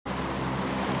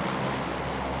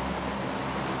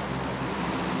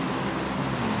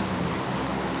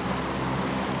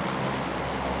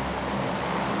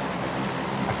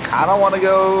kind of want to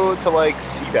go to like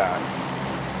CDOT.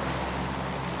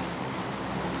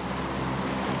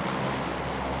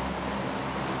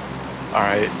 All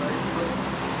right.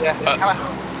 Yeah.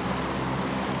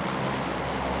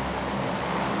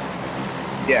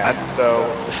 Yeah. So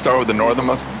let's start with the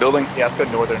northernmost building. Yeah, let's go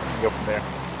northern and go from there.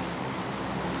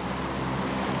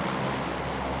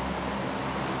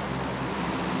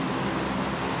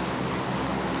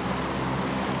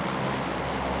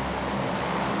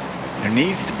 There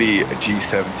needs to be a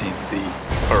G17C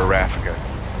or a Raffica.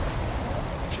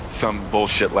 Some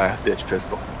bullshit last-ditch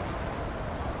pistol.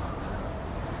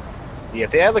 Yeah,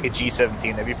 if they had like a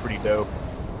G17, that'd be pretty dope.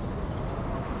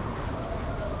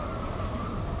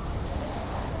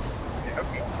 Yeah,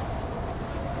 okay.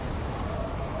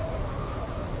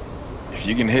 If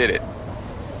you can hit it.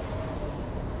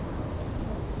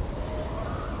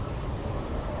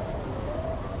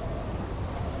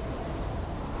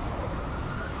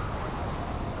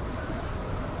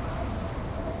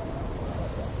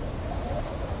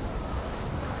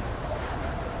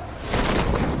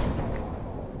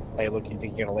 Hey, look, you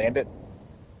think you're gonna land it?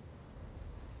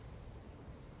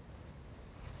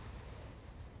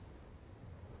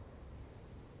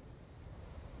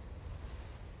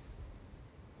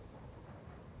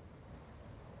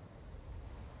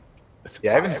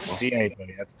 Yeah, I haven't seen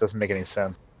anybody. That doesn't make any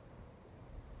sense.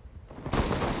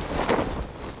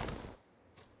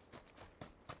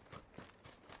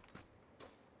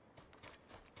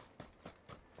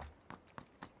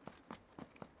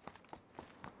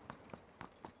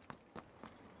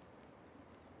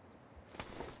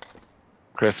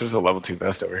 Chris, there's a level 2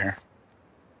 vest over here.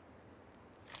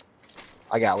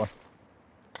 I got one.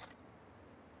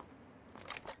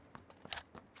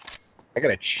 I got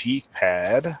a cheek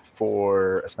pad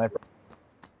for a sniper.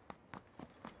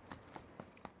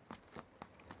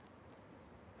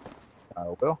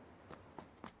 Well.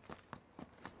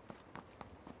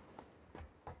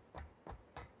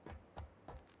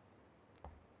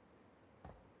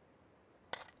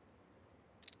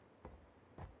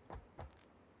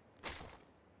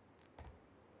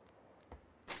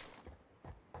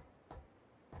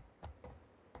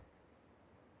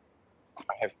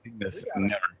 I have seen this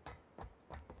never.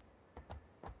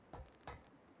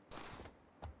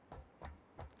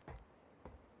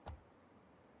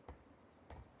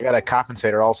 I got a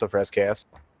compensator also for SKS.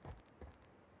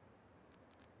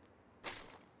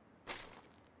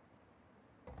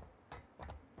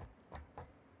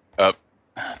 Up.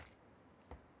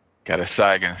 Got a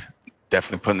Saigon.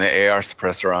 Definitely putting the AR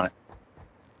suppressor on it.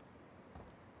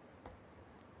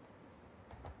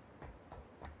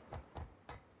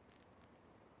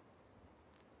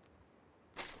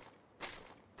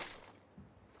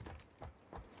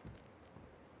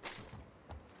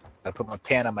 I put my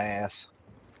pan on my ass.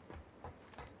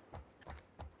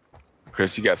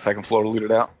 Chris, you got second floor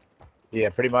looted out? Yeah,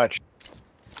 pretty much.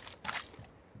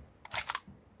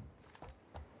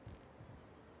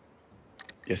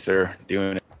 Yes, sir.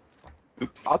 Doing it.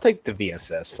 Oops. I'll take the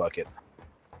VSS. Fuck it.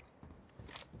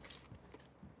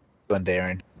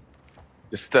 Glendarin.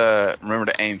 Just remember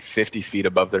to aim 50 feet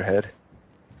above their head.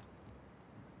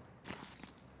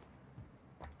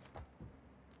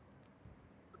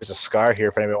 There's a scar here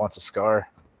if anybody wants a scar.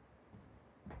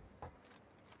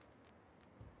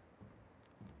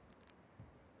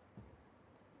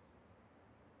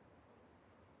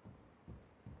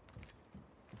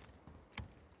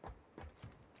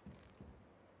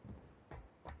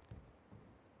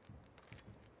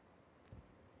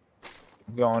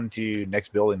 I'm going to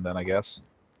next building then, I guess.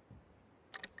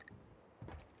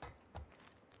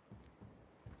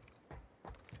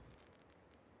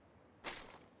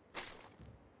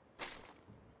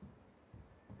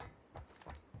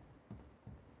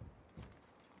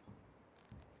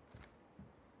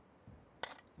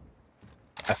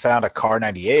 I found a car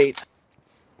 98.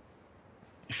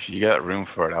 If you got room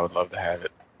for it, I would love to have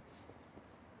it.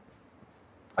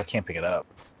 I can't pick it up.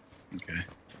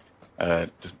 Okay.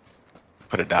 Just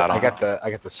put a dot on it. I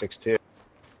got the 6.2.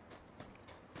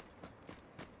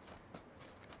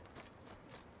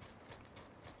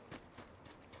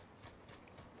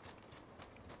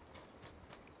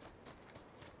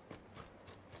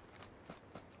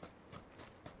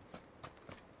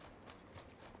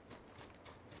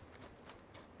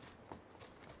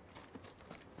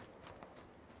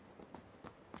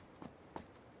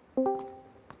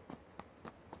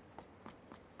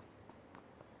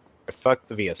 Fuck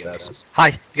the VSS. Hi,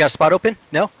 you got a spot open?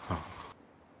 No?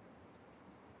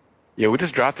 Yeah, we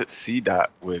just dropped at C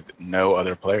dot with no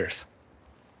other players.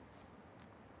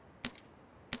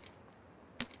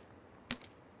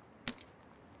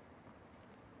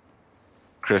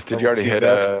 Chris, did you Level already 2 hit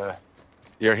vest.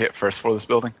 you already hit first floor of this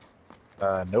building?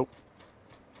 Nope.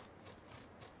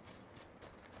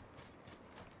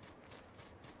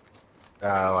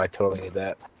 Oh, I totally need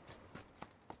that.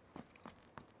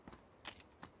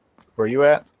 Where you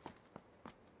at?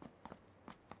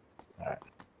 Alright.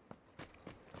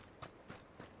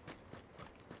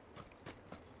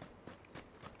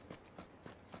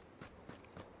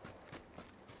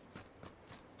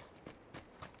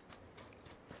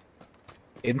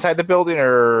 Inside the building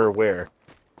or where?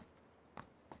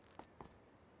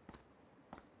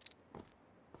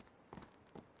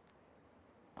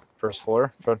 First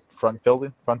floor, front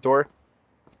building, front door.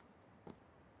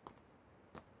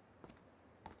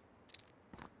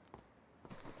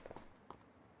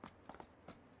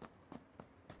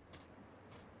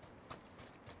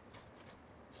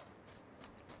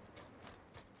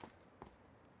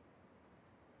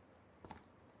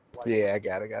 Yeah, I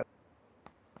got it.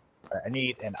 I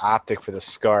need an optic for the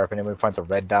scar. If anyone finds a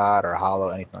red dot or a hollow,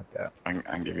 anything like that. I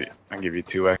can give you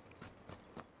 2x.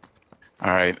 All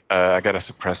right, I got a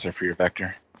suppressor for your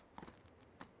vector.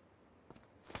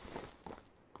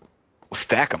 We'll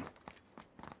stack them.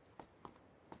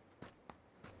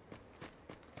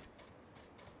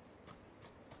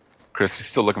 Chris, you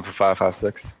still looking for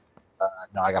 5.56?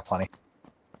 No, I got plenty.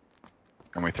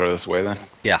 Can we throw this away then?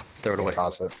 Yeah, throw it away.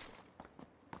 Toss it.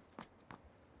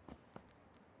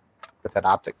 With that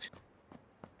optic.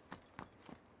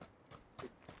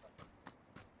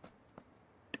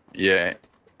 Yeah,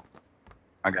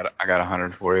 I got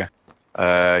 100 for you.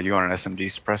 You want an SMG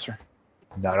suppressor?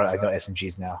 No, I don't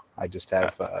SMGs now. I just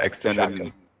have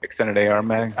extended AR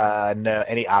mag. No,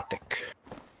 any optic.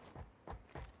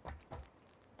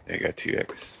 There you go,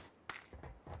 2x.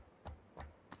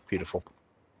 Beautiful.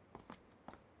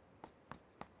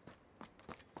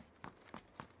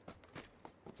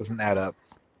 Doesn't add up.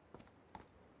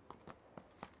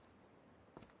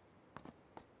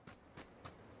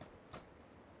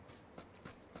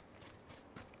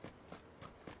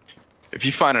 If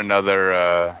you find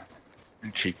another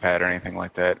cheek pad or anything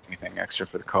like that, anything extra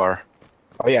for the car.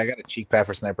 Oh yeah, I got a cheek pad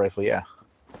for sniper rifle, yeah.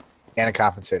 And a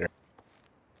compensator.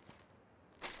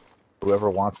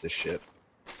 Whoever wants this shit.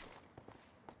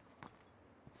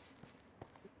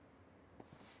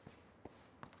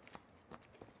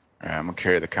 Alright, I'm gonna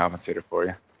carry the compensator for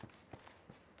you.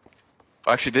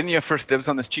 Oh, actually, didn't you have first dibs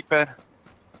on this cheek pad?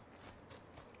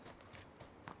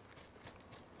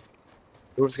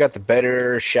 Who's got the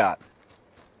better shot?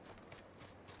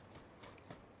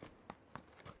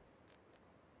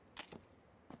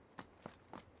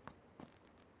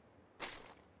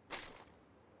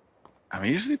 I'm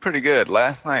usually pretty good.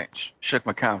 Last night shook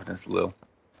my confidence a little.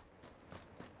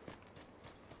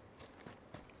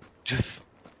 Just,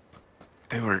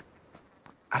 they were,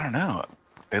 I don't know.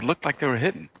 They looked like they were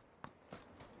hitting.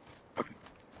 Okay.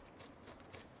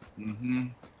 Mm-hmm.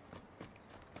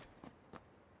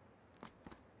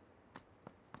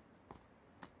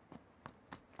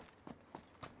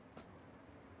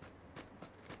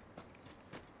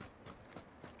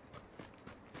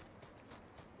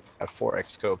 Got a 4x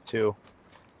scope too.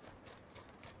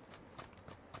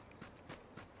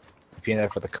 If you need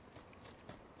that for the.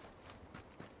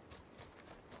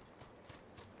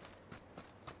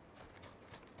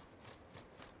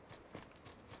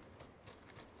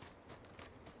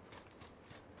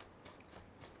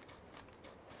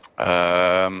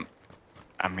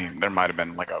 I mean, there might have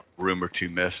been like a room or two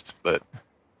missed, but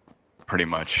pretty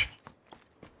much.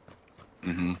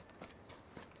 Mm-hmm.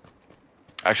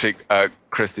 Actually,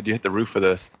 Chris, did you hit the roof of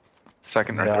this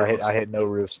second or third? I hit no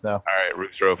roofs. No. All right,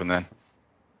 roofs are open then.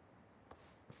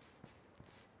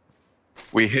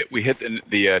 We hit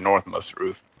the northmost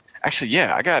roof. Actually,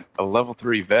 yeah, I got a level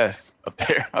 3 vest up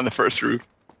there on the first roof.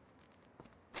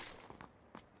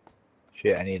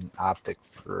 Shit, I need an optic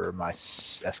for my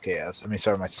SKS. I mean,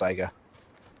 sorry, my Saiga.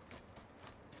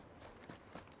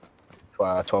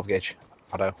 12 gauge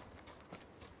auto.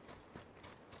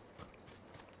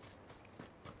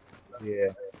 Yeah.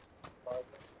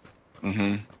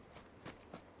 Mm-hmm.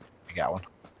 I got one.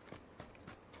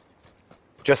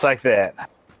 Just like that.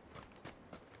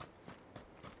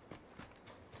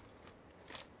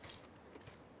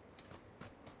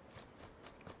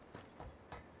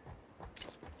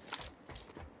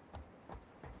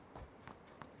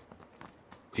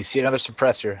 If you see another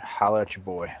suppressor, holler at your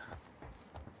boy.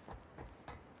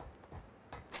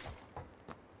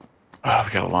 Oh,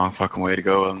 we got a long fucking way to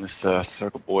go on this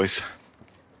circle, boys.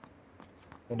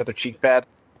 Another cheek pad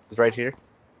is right here.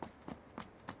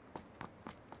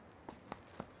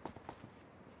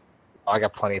 Oh, I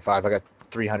got plenty of 5. I got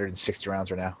 360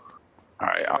 rounds right now. All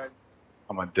right,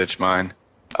 I'm gonna ditch mine.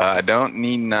 I don't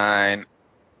need 9.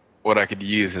 What I could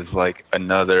use is like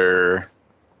another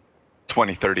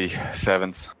 20-37s.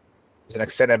 There's an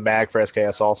extended mag for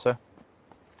SKS also.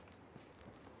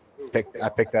 I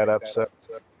picked that up, so.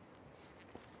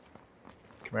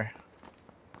 Come here.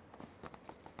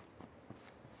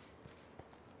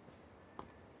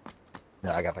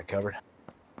 No, I got that covered.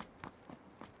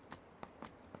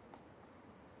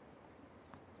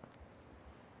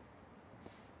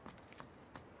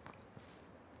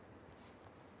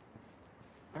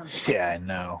 Yeah, I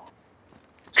know.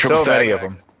 Triple So stack. many of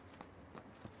them.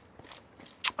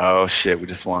 Oh shit, we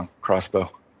just won.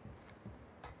 Crossbow.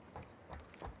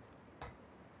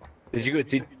 Did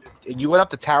you went up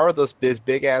the tower? This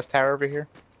big ass tower over here?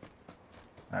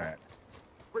 Alright.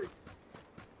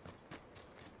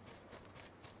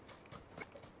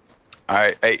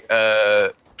 Alright, hey,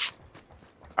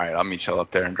 alright, I'll meet y'all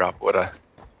up there and drop what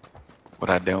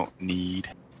I don't need.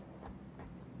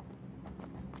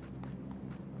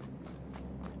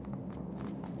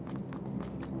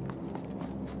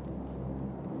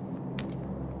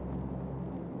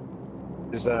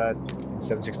 There's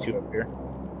 762 up here.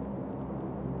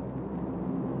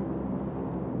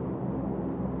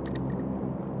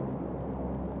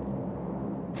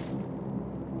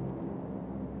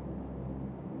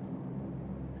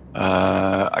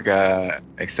 I got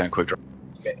extend quick drop.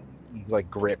 Okay.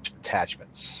 Like gripped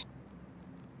attachments.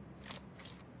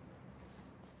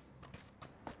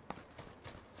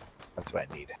 That's what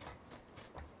I need.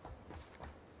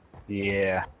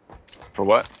 Yeah. For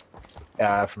what?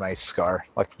 For my scar.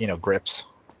 Like, you know, grips.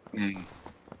 Mm.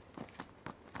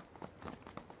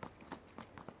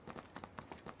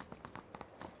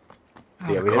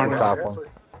 Yeah, we hit the top one.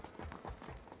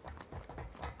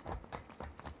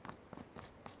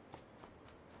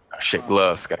 Oh, shit,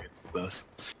 gloves. Got gloves.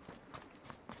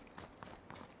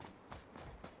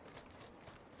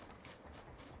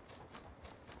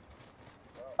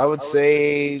 I would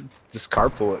say just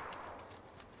carpool it.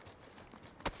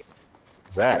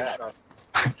 What's that?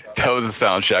 That was a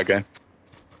sound shotgun.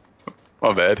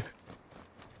 My bad.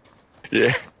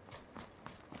 Yeah.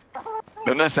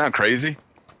 Doesn't that sound crazy?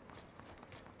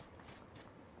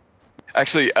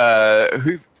 Actually,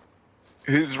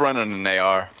 who's running an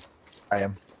AR? I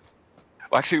am.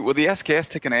 Well, actually, will the SKS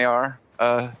take an AR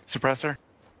suppressor?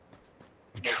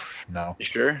 No. You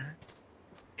sure?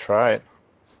 Try it.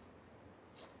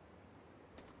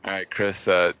 All right, Chris,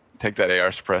 take that AR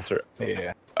suppressor.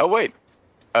 Yeah. Oh wait.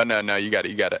 Oh no, you got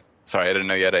it. Sorry, I didn't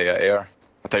know you had a AR.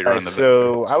 I thought you were Right, running the.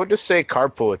 so I would just say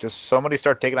carpool it. Just somebody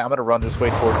start taking it. I'm gonna run this way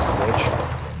towards the bridge.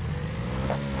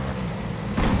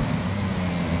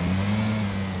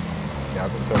 Yeah, I'll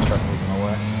just start moving my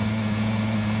way.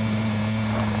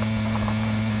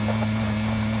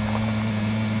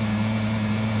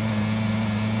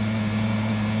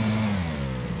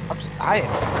 I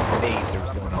am amazed there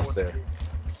was no one else there.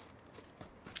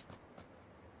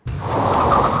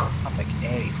 Not make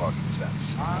any fucking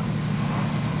sense.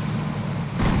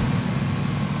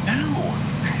 No.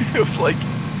 it was like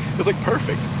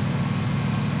perfect.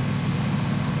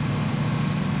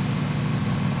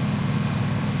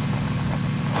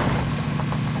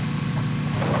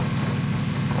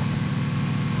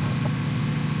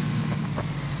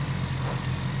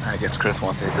 I guess Chris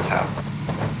wants to hit this house.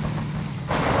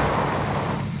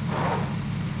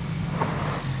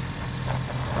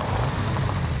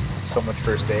 So much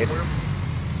first aid.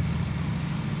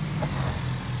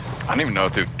 I don't even know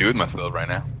what to do with myself right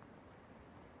now.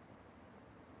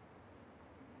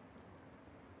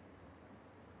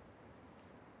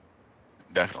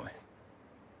 Definitely.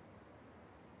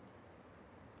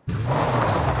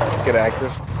 Let's get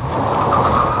active.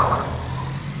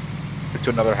 Get to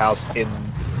another house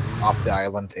off the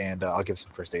island, and I'll give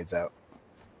some first aids out.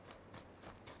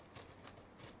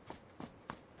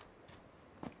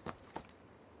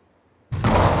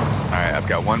 Alright, I've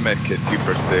got 1 med kit, 2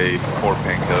 first aid, 4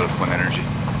 painkillers, 1 energy.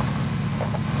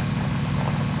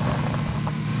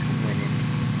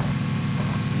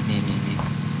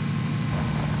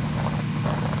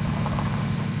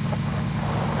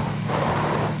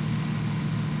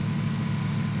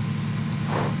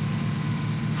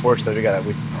 Fortunately, we've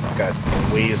got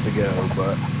ways to go,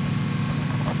 but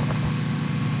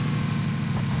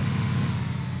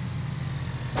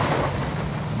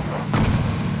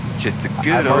Just a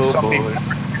good old boy.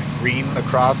 Green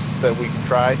across that we can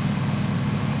try.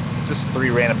 Just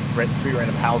three random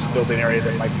house building area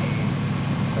that might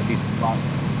be a decent spot.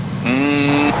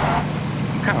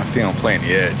 I'm kind of feeling playing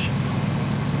the edge.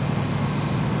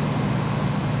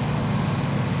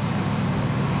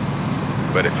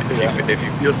 But if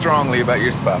you feel strongly about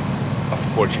your spot, I'll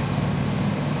support you.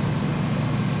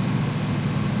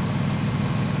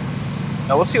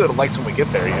 Now we'll see what it likes when we get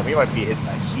there. You know, we might be hitting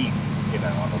that heat, you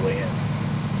know, on the way in.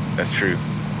 That's true.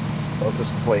 Let's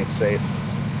just play it safe.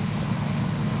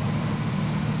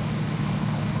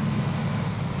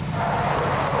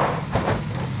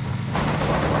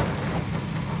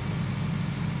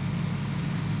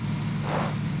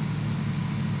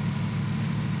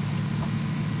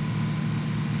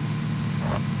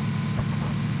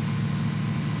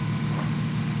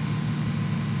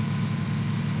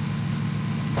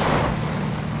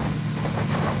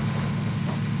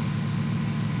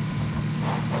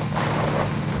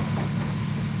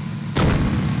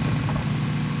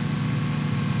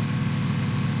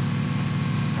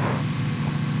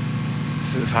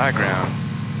 This is high ground.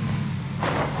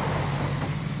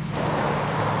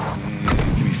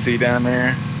 Can you see down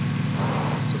there?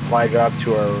 Supply drop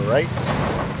to our right.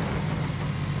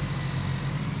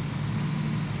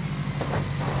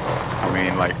 I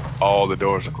mean, like, all the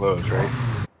doors are closed, right?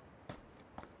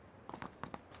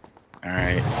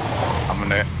 Alright. I'm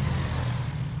gonna...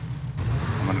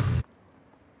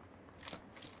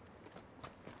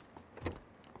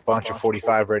 Bunch of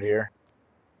 45 right here.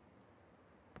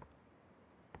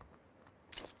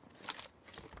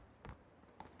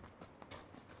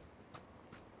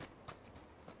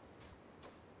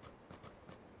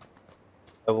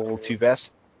 Level 2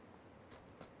 vest.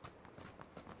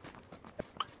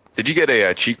 Did you get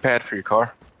a cheek pad for your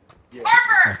car? Yeah.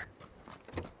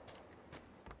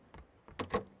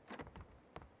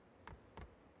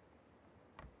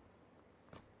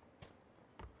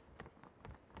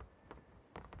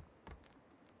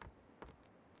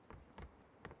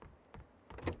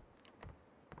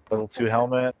 Level 2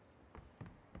 helmet.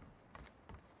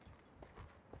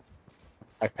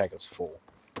 Backpack is full.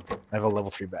 I have a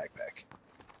level 3 backpack.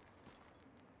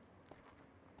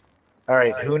 All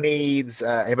right, who needs?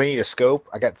 Anybody need a scope?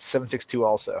 I got 7.62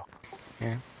 also.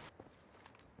 Yeah.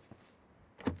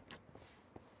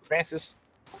 Francis.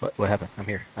 What happened? I'm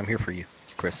here. I'm here for you,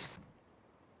 Chris.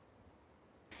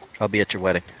 I'll be at your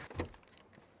wedding.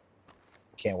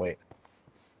 Can't wait.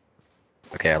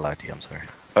 Okay, I lied to you. I'm sorry.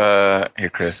 Here,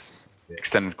 Chris.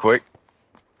 Extended quick.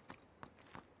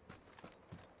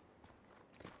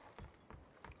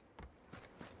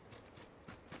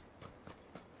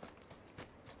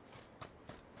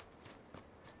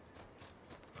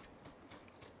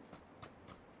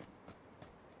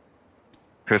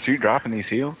 Chris, are you dropping these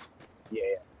heals? Yeah,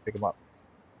 pick them up.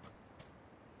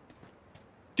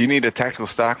 Do you need a tactical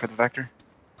stock for the Vector?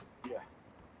 Yeah.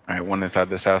 Alright, one inside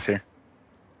this house here.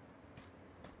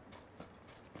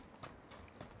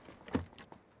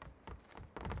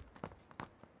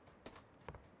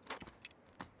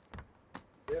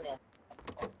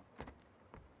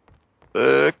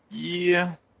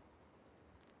 Yeah.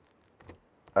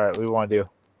 All right, what do we want to do?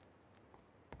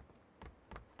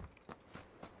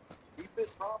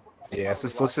 Yeah,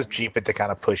 let's just jeep it to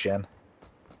kind of push in.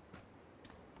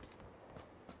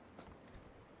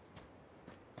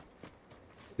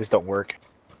 This don't work.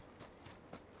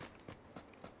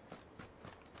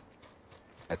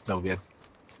 That's no good.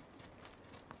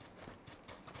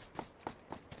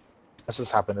 Let's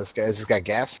just hop in this guy. Has this got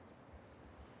gas?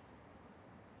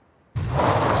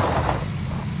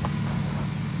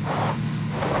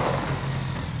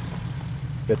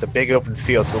 It's a big open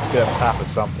field, so let's get on top of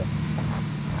something.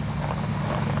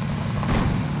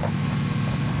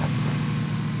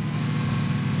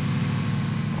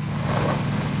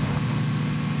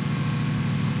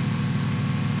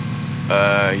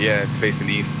 Yeah, it's facing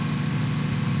east.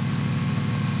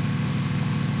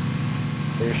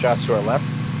 Are your shots to our left?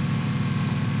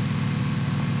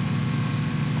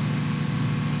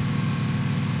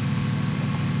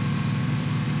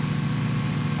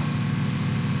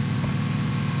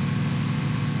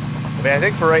 I mean, I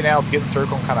think for right now, let's get in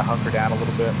circle and kind of hunker down a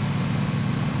little bit.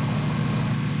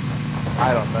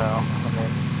 I don't know. I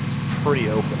mean, it's pretty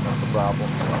open. That's the problem.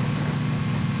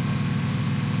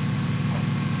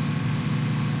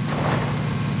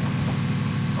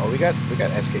 Oh, we got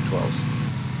SK-12s.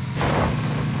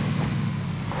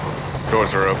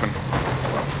 Doors are open.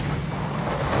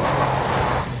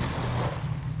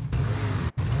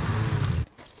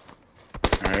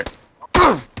 Alright.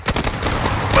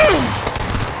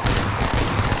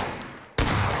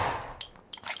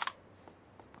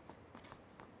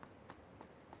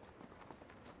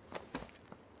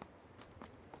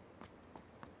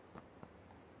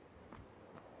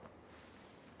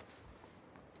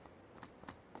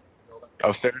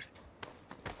 Upstairs?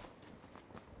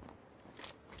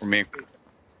 Where me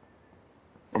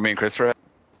and Chris are at?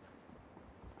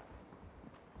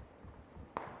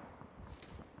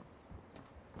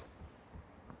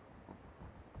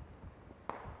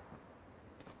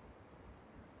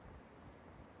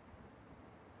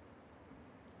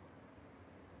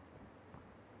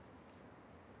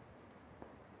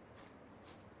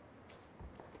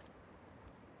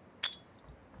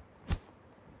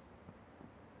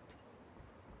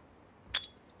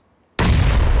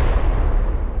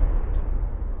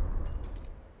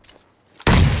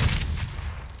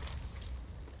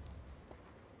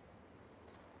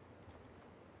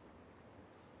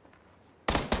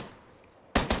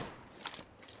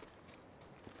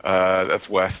 That's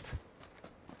west.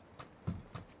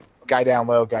 Guy down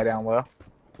low, guy down low.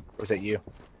 Or is that you?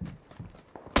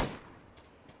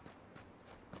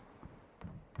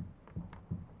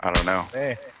 I don't know.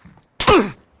 Hey.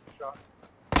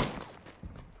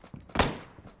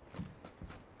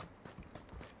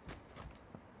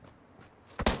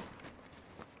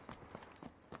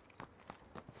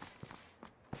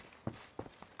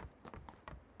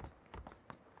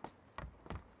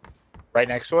 Right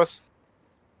next to us?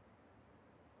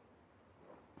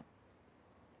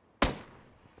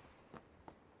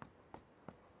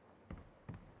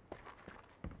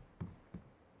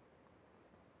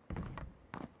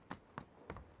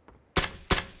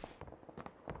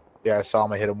 Yeah, I saw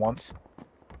him. I hit him once.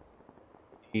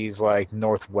 He's like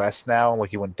northwest now, like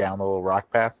he went down the little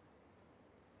rock path.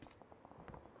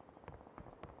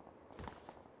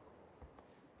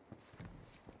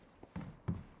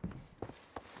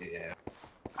 Yeah.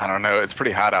 I don't know. It's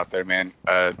pretty hot out there, man.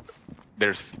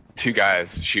 There's 2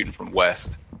 guys shooting from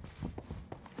west.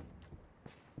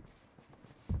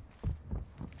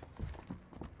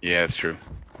 Yeah, it's true.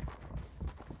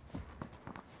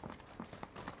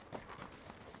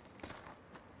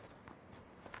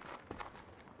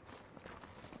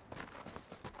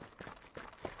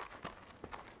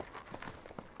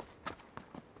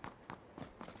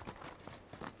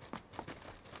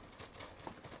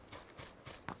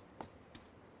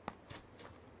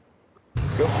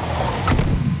 Let's go.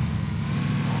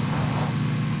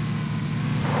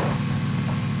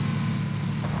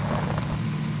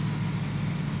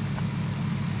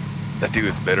 That dude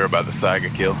was bitter about the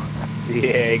Saiga kill.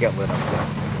 Yeah, he got lit up there.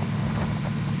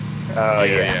 Oh,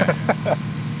 yeah.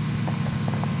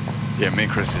 Yeah, me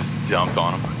and Chris just dumped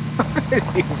on him.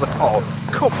 He was like, oh,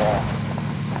 come on.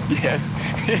 Yeah.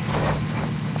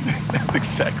 That's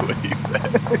exactly what he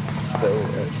said. It's so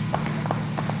rich.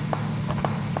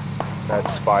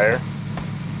 That's Spire.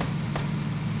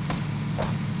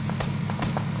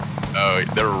 Oh,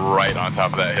 they're right on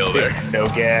top of that hill there. No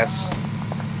gas.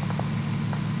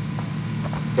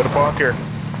 Go to bunker.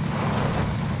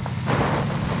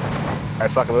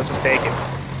 Alright, fuck it, let's just take it.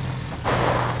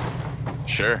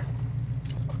 Sure.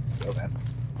 Let's go, man.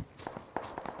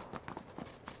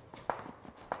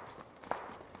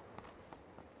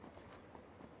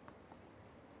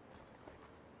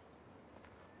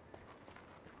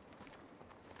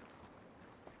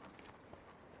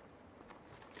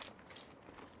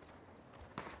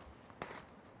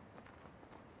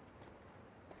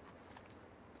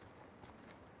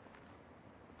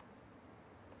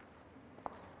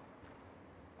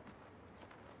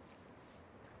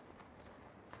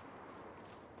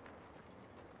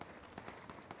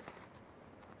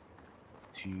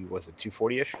 Was it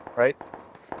 240-ish, right?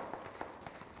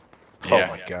 Yeah. Oh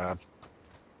my god.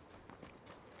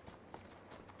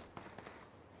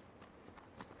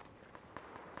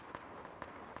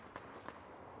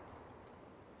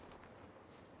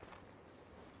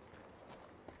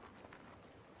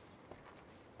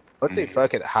 Let's say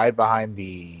fuck it, hide behind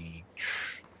the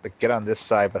like get on this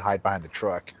side but hide behind the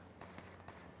truck.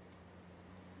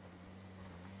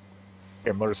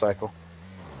 Here, motorcycle.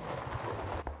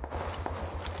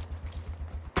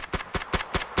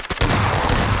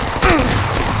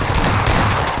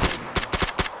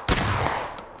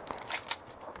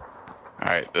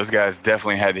 Alright, those guys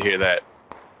definitely had to hear that.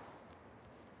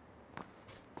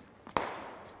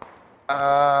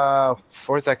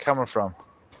 Where's that coming from?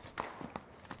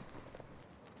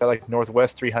 That like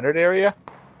northwest 300 area?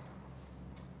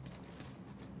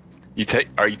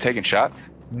 Are you taking shots?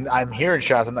 I'm hearing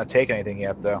shots. I'm not taking anything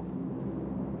yet, though.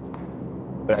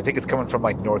 But I think it's coming from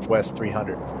like northwest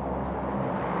 300.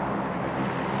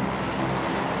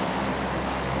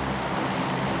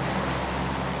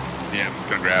 Yeah, I'm just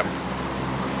gonna grab him.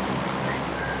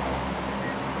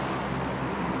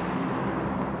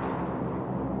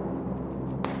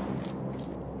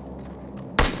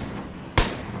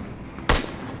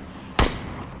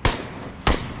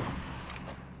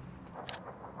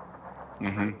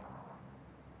 Mm-hmm.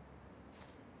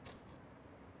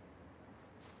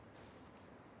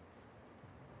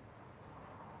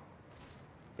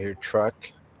 Your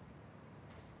truck.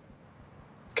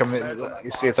 Coming, you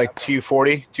see it's like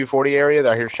 240 area.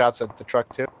 I hear shots at the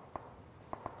truck too.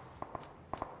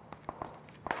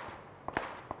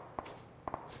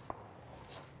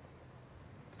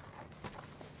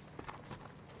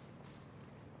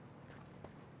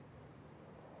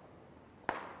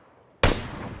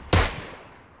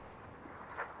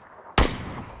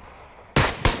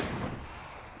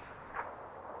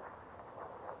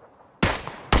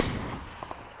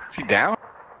 Is he down?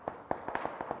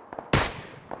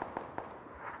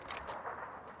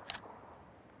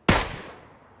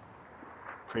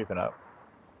 creeping up.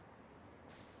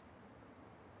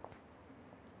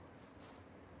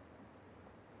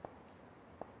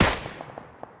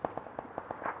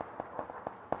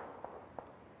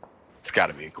 It's got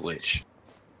to be a glitch.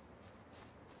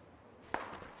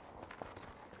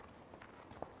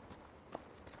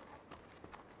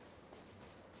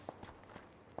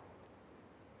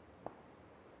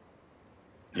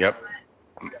 Yep.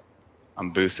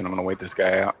 I'm boosting. I'm going to wait this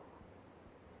guy out.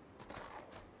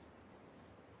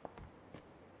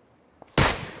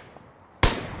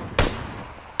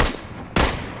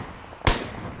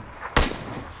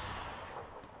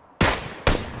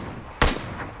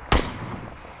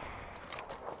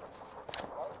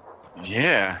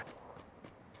 Yeah.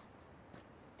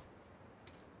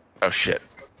 Oh, shit.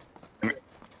 God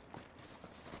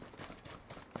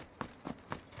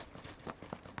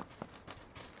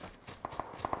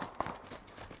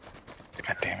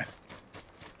damn it.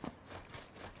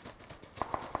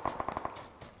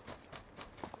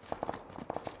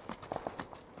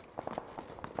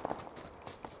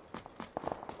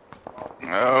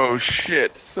 Oh,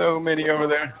 shit. So many over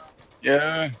there.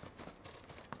 Yeah.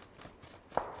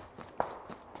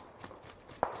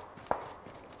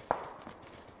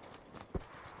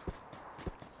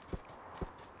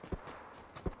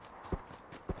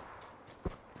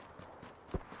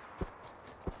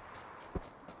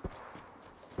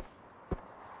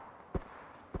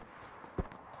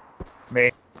 Me.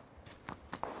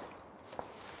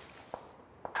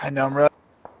 I know I'm right.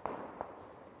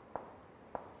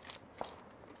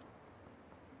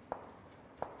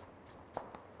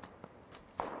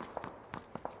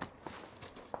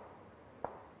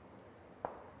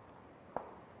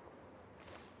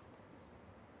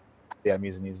 Yeah, I'm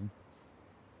using.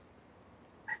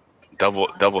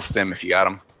 Double stem if you got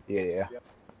him. Yeah.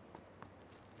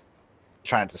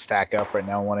 Trying to stack up right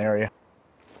now in one area.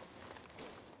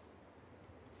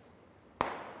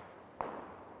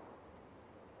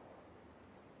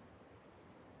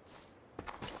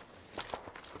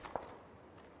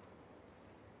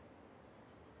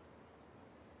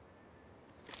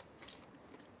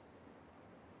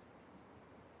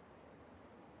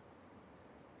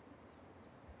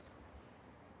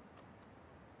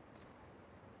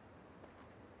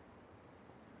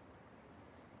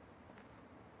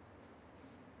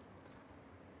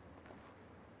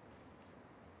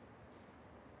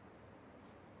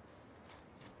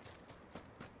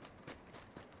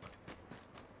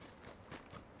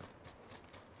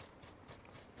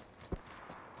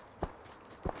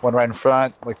 One right in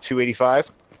front, like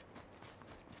 285.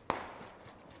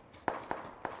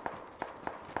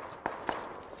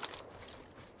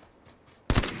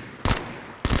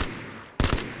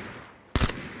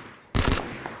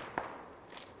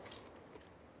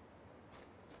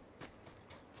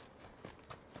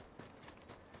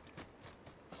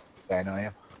 Yeah, I know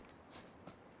him.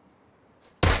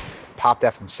 Popped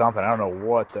that from something. I don't know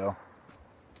what, though.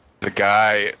 The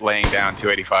guy laying down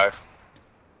 285.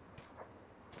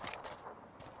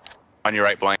 On your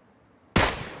right, blank.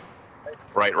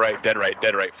 Right, dead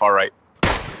right, far right.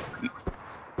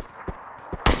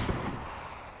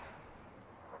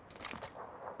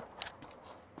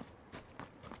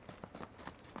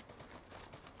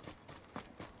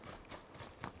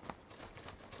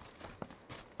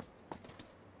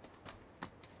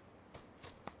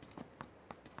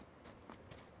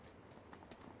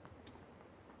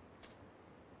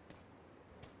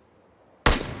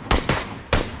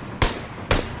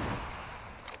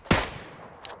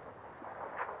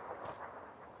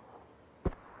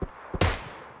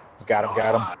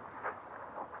 Got him.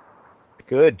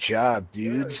 Good job,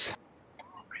 dudes.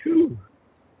 Whew.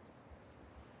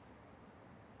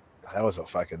 That was a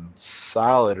fucking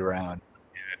solid round.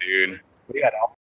 Yeah, dude. We got all